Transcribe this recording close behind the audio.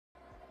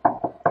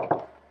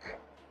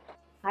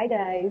Hi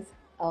guys,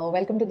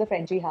 welcome to the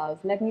Frenchie House.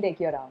 Let me take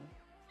you around.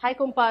 Hi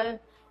Kumpal.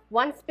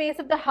 One space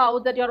of the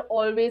house that you're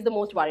always the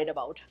most worried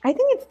about. I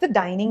think it's the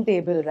dining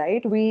table,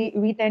 right?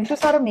 We tend to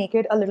sort of make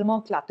it a little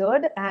more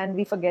cluttered, and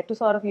we forget to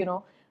sort of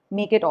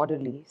make it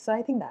orderly. So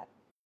I think that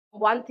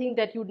One thing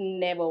that you'd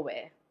never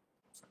wear.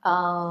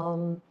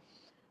 um,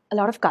 a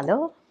lot of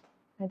color.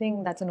 I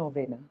think that's a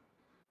no-brainer.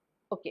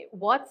 Okay,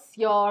 what's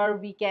your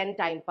weekend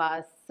time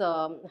pass?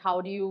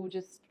 How do you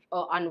just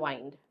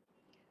unwind?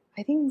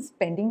 I think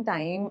spending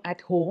time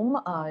at home,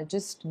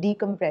 just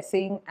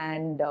decompressing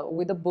and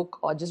with a book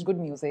or just good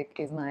music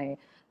is my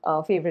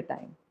favorite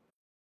time.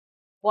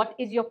 What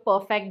is your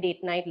perfect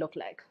date night look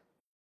like?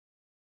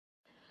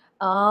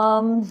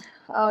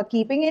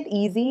 Keeping it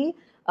easy,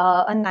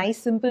 a nice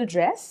simple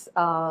dress,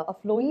 a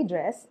flowy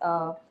dress,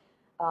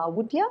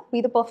 would yeah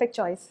be the perfect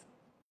choice.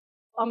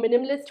 A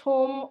minimalist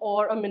home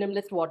or a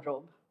minimalist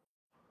wardrobe?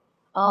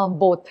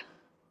 Both.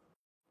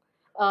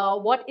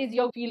 What is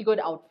your feel good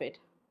outfit?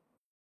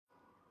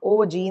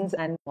 Over jeans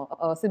and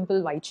a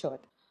simple white shirt.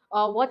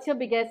 What's your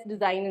biggest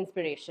design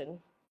inspiration?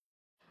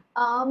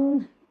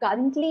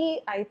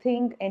 Currently, I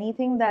think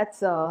anything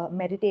that's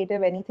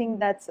meditative, anything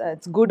that's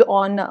it's good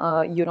on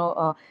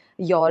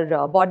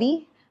your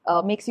body,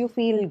 makes you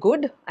feel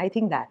good. I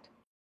think that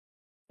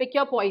Pick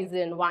your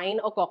poison, wine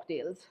or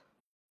cocktails.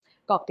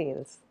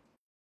 cocktails.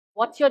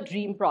 What's your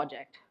dream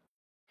project?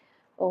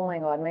 Oh my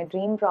God, my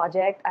dream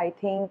project, I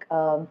think,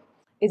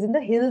 is in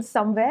the hills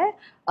somewhere.